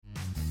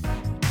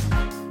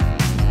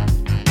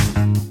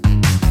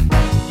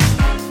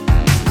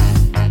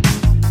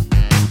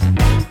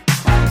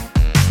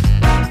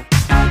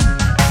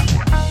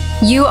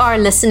You are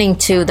listening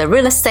to the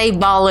Real Estate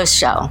Ballers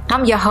Show.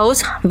 I'm your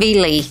host, V.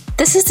 Lee.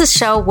 This is the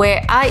show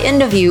where I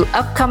interview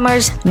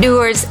upcomers,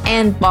 doers,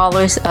 and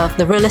ballers of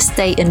the real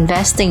estate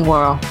investing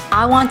world.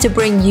 I want to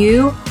bring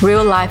you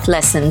real life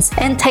lessons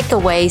and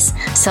takeaways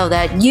so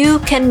that you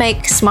can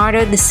make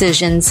smarter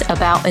decisions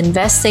about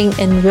investing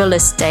in real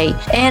estate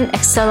and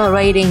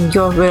accelerating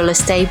your real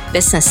estate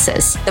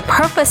businesses. The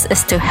purpose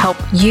is to help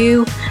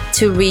you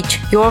to reach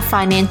your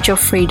financial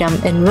freedom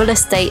in real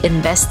estate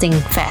investing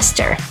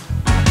faster.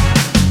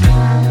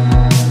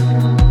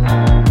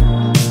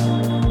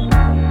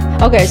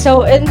 Okay,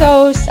 so in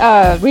those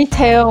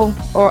retail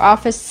or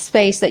office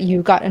space that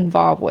you got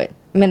involved with,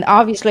 I mean,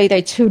 obviously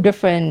they're two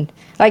different,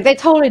 like they're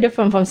totally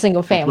different from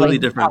single family. Totally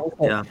different,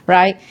 yeah.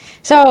 Right?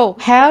 So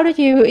how did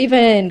you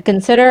even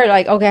consider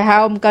like, okay,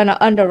 how I'm going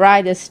to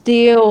underwrite this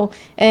deal,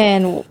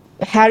 and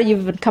how do you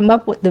even come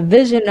up with the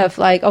vision of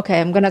like, okay,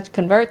 I'm going to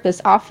convert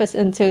this office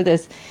into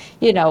this,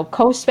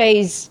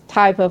 co-space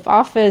type of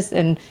office?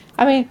 And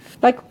I mean,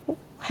 like,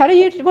 what do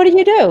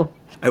you do?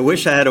 I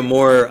wish I had a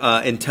more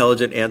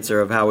intelligent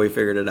answer of how we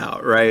figured it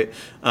out, right?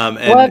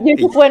 Well, you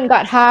just went and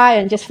got high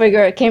and just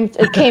figured it came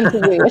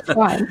to you. It's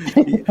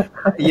fine.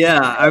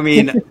 Yeah, I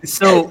mean,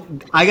 so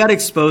I got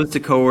exposed to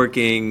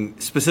co-working,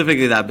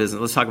 specifically that business.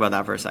 Let's talk about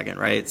that for a second,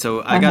 right?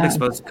 So I got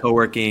exposed to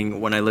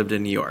co-working when I lived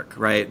in New York,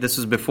 right? This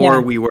was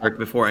before WeWork,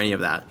 before any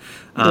of that.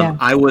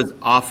 I was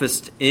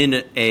officed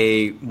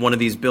in one of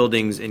these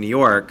buildings in New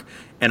York,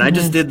 and I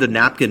just did the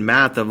napkin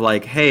math of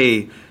like,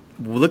 hey,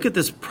 look at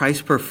this price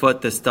per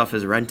foot this stuff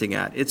is renting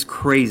at. It's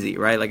crazy,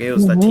 right? Like it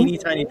was a teeny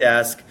tiny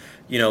desk,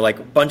 like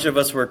a bunch of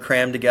us were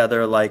crammed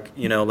together like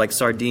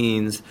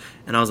sardines.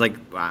 And I was like,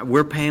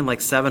 we're paying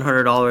like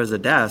 $700 a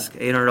desk,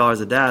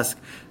 $800 a desk,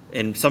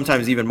 and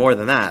sometimes even more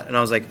than that. And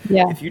I was like,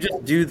 if you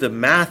just do the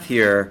math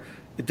here,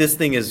 this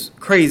thing is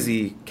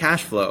crazy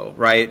cash flow,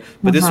 right?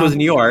 But this was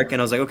New York, and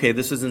I was like, okay,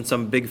 this isn't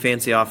some big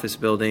fancy office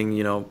building,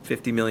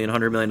 $50 million,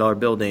 $100 million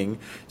building.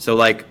 So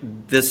like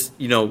this,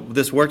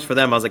 this works for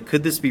them. I was like,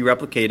 could this be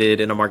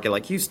replicated in a market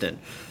like Houston?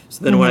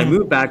 So then when I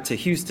moved back to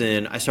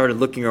Houston, I started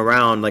looking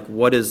around, like,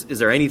 is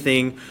there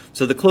anything?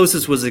 So the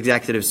closest was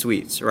executive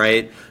suites,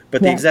 right?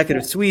 But the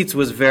executive suites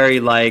was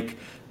very like,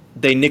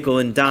 they nickel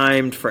and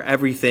dimed for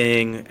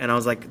everything. And I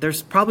was like,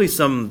 there's probably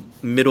some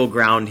middle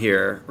ground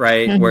here,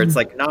 right? Where it's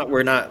like,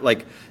 we're not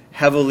like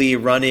heavily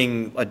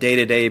running a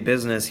day-to-day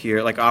business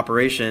here, like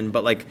operation,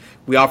 but like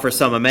we offer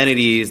some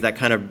amenities that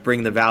kind of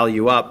bring the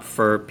value up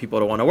for people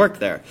to want to work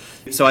there.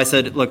 So I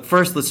said, look,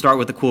 first let's start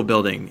with the cool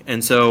building.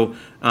 And so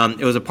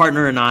it was a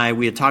partner and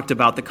we had talked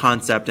about the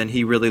concept, and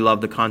he really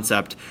loved the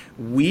concept.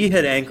 We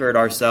had anchored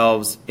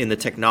ourselves in the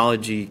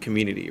technology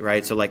community,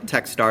 right? So like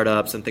tech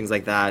startups and things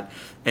like that.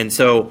 And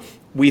so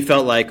we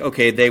felt like,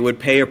 okay, they would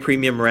pay a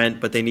premium rent,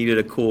 but they needed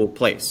a cool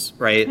place,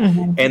 right?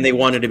 And they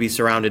wanted to be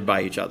surrounded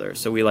by each other.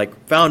 So we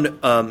like found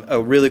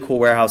a really cool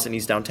warehouse in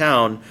East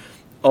Downtown.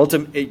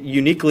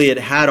 Uniquely, it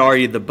had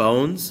already the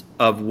bones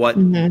of what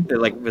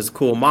like was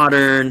cool,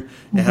 modern.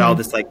 It had all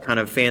this like kind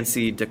of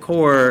fancy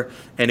decor,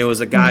 and it was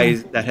a guy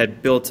that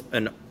had built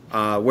an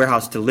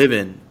warehouse to live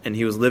in, and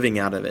he was living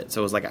out of it. So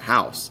it was like a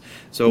house.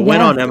 So it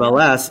went on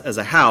MLS as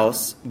a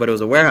house, but it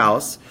was a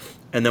warehouse.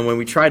 And then when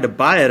we tried to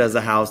buy it as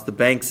a house, the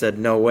bank said,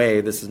 no way,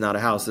 this is not a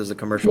house, this is a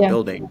commercial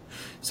building.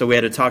 So we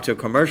had to talk to a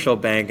commercial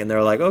bank, and they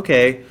were like,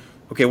 okay,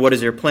 what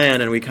is your plan?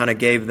 And we kind of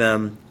gave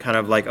them kind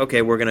of like,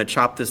 okay, we're going to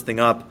chop this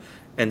thing up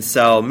and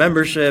sell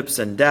memberships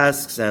and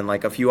desks and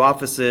like a few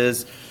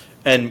offices.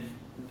 And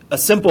a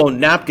simple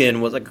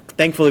napkin was like,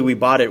 thankfully we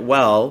bought it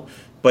well.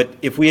 But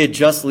if we had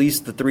just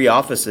leased the 3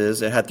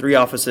 offices, it had 3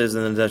 offices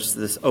and then there's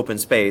this open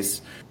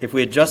space. If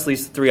we had just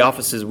leased the 3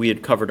 offices, we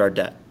had covered our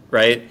debt.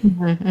 Right?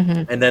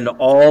 And then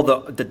all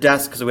the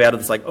desks, because we had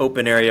this like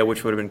open area,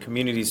 which would have been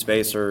community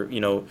space or,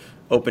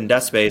 open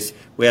desk space.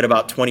 We had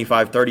about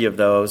 25, 30 of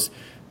those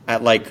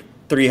at like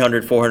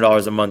 $300,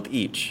 $400 a month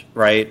each.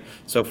 Right?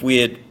 So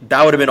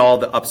that would have been all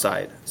the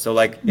upside. So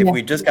like if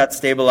we just got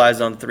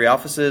stabilized on 3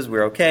 offices,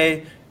 we're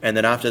okay. And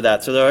then after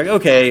that, so they're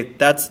like, okay,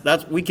 that's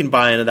we can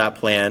buy into that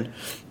plan.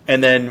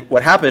 And then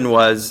what happened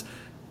was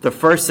the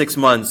first 6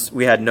 months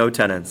we had no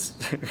tenants.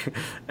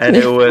 And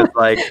it was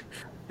like,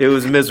 it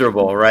was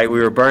miserable, right? We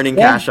were burning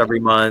cash every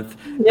month.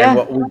 And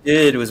what we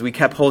did was we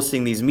kept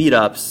hosting these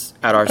meetups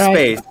at our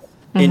space,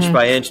 inch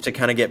by inch, to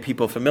kind of get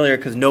people familiar,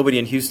 because nobody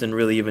in Houston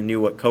really even knew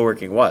what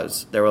co-working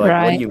was. They were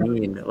like, what do you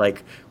mean?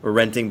 Like, we're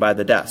renting by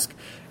the desk.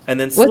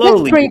 And then slowly...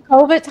 Was this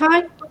pre-COVID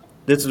time?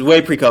 This was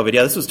way pre-COVID.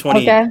 Yeah, this was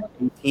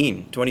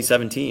 2018,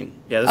 2017.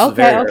 Yeah, this was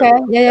very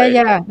early,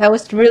 Yeah. That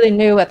was really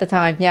new at the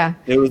time, yeah.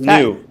 It was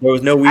new. There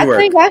was no WeWork. I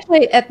think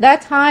actually at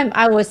that time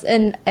I was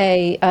in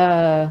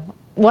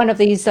one of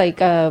these like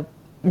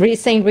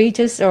St.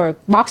 Regis or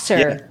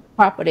Boxer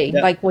property,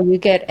 like where you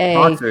get a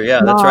Boxer,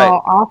 that's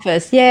right.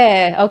 office.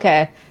 Yeah,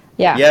 okay.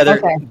 Yeah,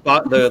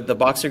 the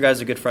Boxer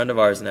guy's a good friend of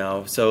ours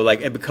now. So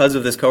like, and because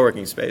of this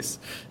co-working space.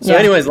 So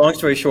anyways, long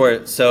story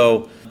short,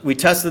 so we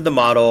tested the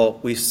model.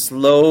 We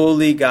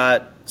slowly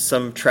got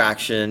some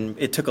traction.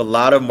 It took a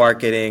lot of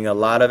marketing, a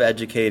lot of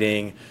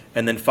educating,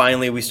 And then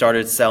finally we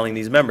started selling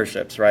these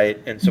memberships, right?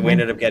 And so we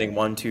ended up getting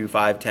 1, 2,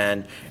 5,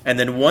 10. And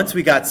then once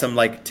we got some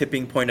like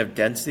tipping point of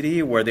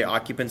density where the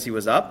occupancy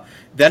was up,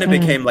 then it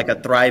became like a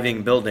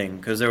thriving building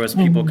because there was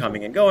people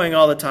coming and going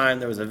all the time.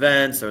 There was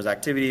events, there was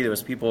activity, there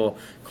was people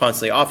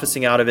constantly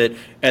officing out of it.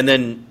 And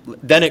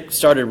then it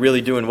started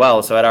really doing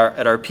well. So at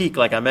our peak,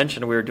 like I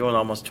mentioned, we were doing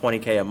almost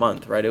 20K a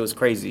month, right? It was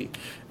crazy.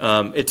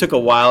 It took a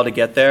while to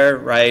get there,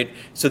 right?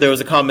 So there was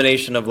a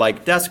combination of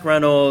like desk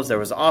rentals, there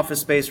was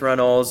office space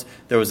rentals,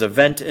 there was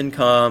event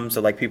income.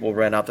 So like people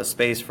rent out the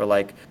space for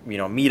like,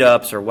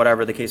 meetups or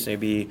whatever the case may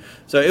be.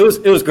 So it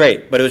was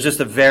great, but it was just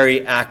a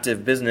very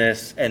active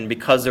business. And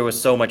because there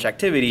was so much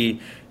activity,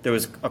 there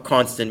was a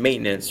constant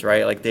maintenance,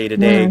 right? Like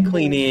day-to-day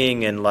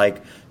cleaning and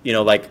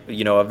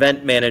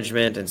event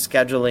management and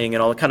scheduling and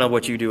all kind of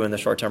what you do in the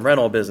short-term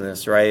rental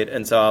business, right?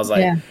 And so I was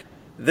like,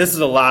 this is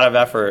a lot of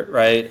effort,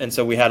 right? And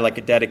so we had like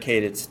a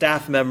dedicated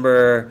staff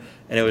member,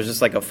 and it was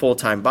just like a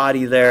full-time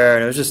body there,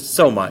 and it was just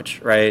so much,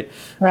 right?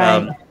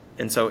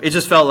 And so it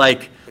just felt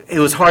like it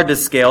was hard to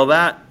scale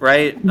that,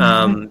 right?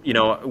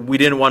 We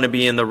didn't want to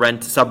be in the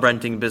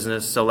sub-renting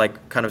business, so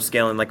like kind of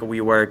scaling like a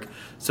WeWork.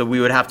 So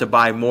we would have to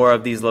buy more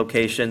of these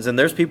locations, and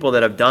there's people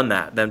that have done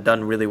that. They've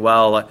done really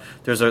well.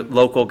 There's a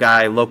local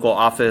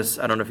office.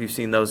 I don't know if you've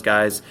seen those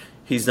guys.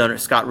 He's done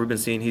Scott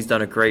Rubenstein. He's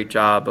done a great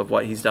job of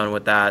what he's done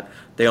with that.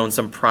 They own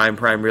some prime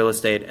real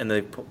estate, and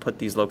they put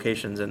these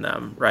locations in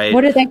them, right?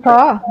 What do they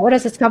call? What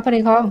is this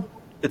company called?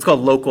 It's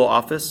called Local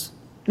Office.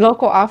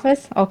 Local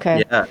Office?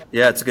 Okay.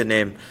 Yeah, it's a good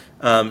name.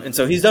 And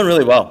so he's done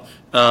really well.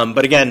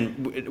 But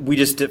again, we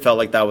just felt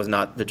like that was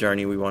not the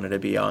journey we wanted to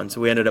be on.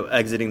 So we ended up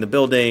exiting the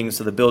building.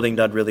 So the building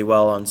did really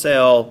well on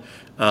sale.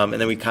 And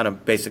then we kind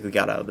of basically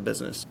got out of the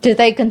business. Did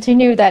they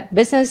continue that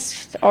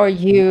business or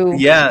you?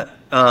 Yeah.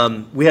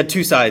 We had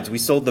two sides. We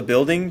sold the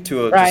building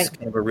to just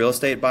kind of a real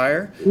estate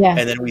buyer. Yeah.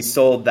 And then we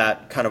sold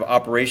that kind of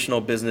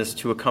operational business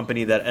to a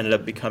company that ended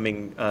up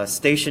becoming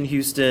Station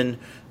Houston,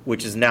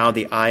 which is now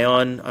the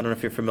Ion. I don't know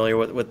if you're familiar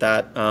with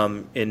that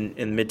in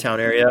Midtown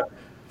area.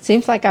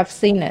 Seems like I've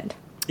seen it.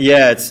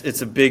 Yeah,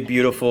 it's a big,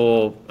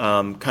 beautiful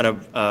kind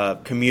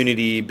of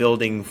community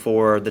building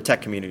for the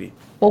tech community.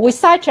 Well, we're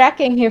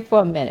sidetracking here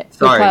for a minute.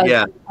 Sorry,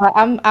 yeah.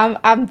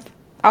 I'm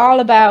all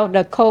about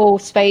the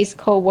co-space,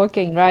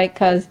 co-working, right?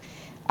 Because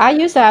I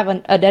used to have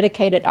a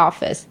dedicated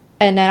office,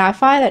 and then I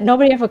find that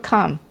nobody ever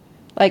come.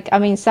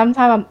 Sometimes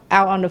I'm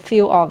out on the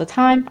field all the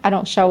time. I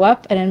don't show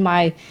up, and then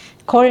my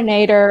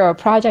coordinator or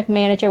project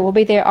manager will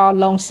be there all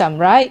lonesome,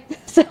 right?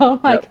 So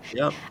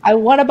I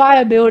want to buy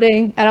a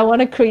building and I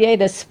want to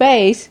create a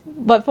space,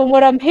 but from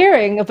what I'm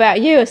hearing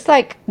about you, it's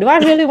like, do I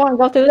really want to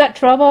go through that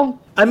trouble?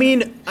 I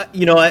mean,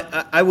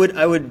 I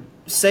would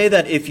say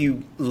that if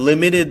you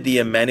limited the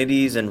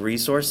amenities and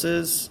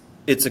resources,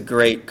 it's a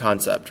great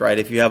concept, right?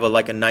 If you have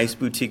a nice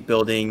boutique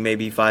building,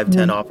 maybe 5,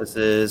 10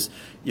 offices,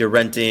 you're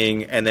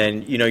renting, and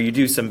then, you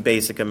do some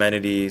basic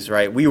amenities,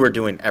 right? We were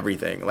doing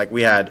everything. Like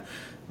we had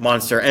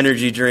Monster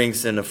energy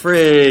drinks in the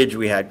fridge,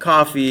 we had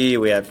coffee,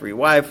 we had free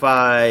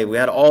Wi-Fi, we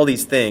had all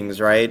these things,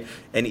 right?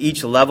 And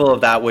each level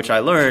of that, which I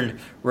learned,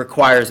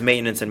 requires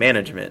maintenance and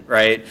management,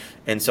 right?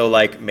 And so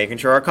making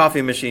sure our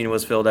coffee machine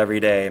was filled every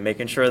day,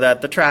 making sure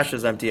that the trash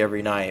is empty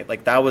every night,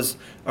 that was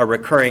a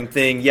recurring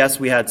thing. Yes,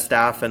 we had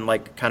staff and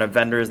kind of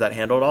vendors that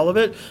handled all of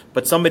it,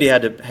 but somebody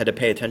had to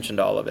pay attention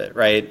to all of it,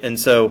 right? And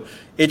so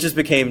it just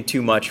became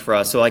too much for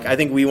us. So I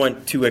think we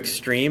went too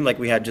extreme,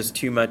 we had just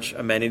too much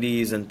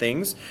amenities and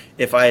things.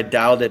 If I had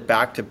dialed it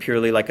back to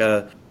purely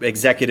a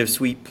executive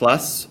suite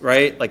plus,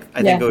 right?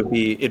 I think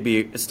it'd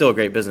be still a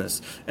great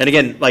business. And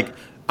again,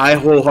 I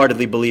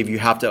wholeheartedly believe you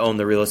have to own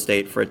the real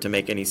estate for it to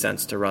make any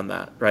sense to run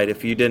that, right?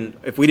 If we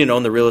didn't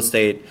own the real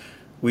estate,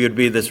 we would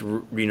be this,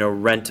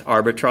 rent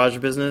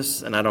arbitrage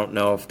business, and I don't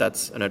know if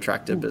that's an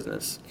attractive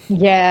business.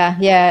 Yeah,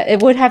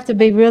 it would have to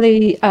be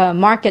really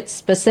market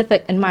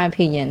specific, in my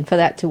opinion, for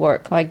that to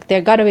work.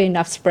 There got to be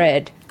enough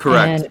spread.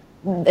 Correct.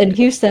 And in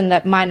Houston,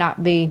 that might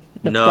not be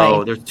the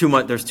play.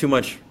 There's too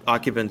much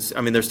occupants.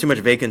 I mean, there's too much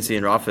vacancy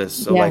in your office.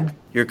 So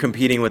you're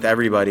competing with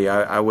everybody.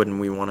 I wouldn't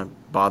want to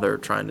bother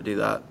trying to do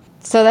that.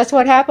 So that's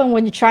what happened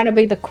when you're trying to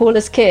be the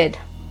coolest kid.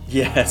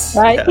 Yes.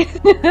 Right?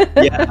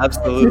 Yeah,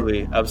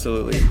 absolutely.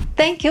 Absolutely.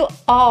 Thank you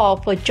all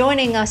for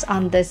joining us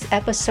on this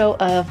episode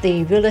of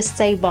the Real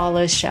Estate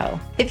Ballers Show.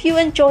 If you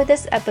enjoyed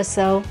this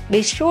episode,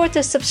 be sure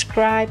to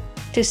subscribe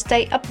to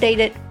stay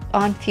updated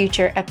on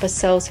future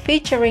episodes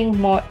featuring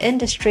more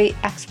industry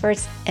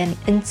experts and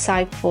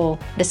insightful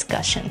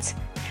discussions.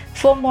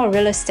 For more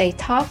real estate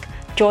talk,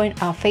 join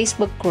our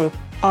Facebook group,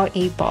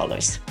 RE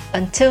Ballers.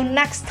 Until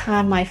next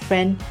time, my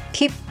friend,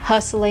 keep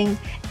hustling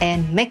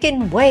and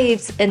making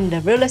waves in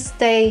the real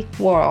estate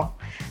world.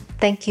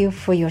 Thank you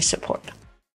for your support.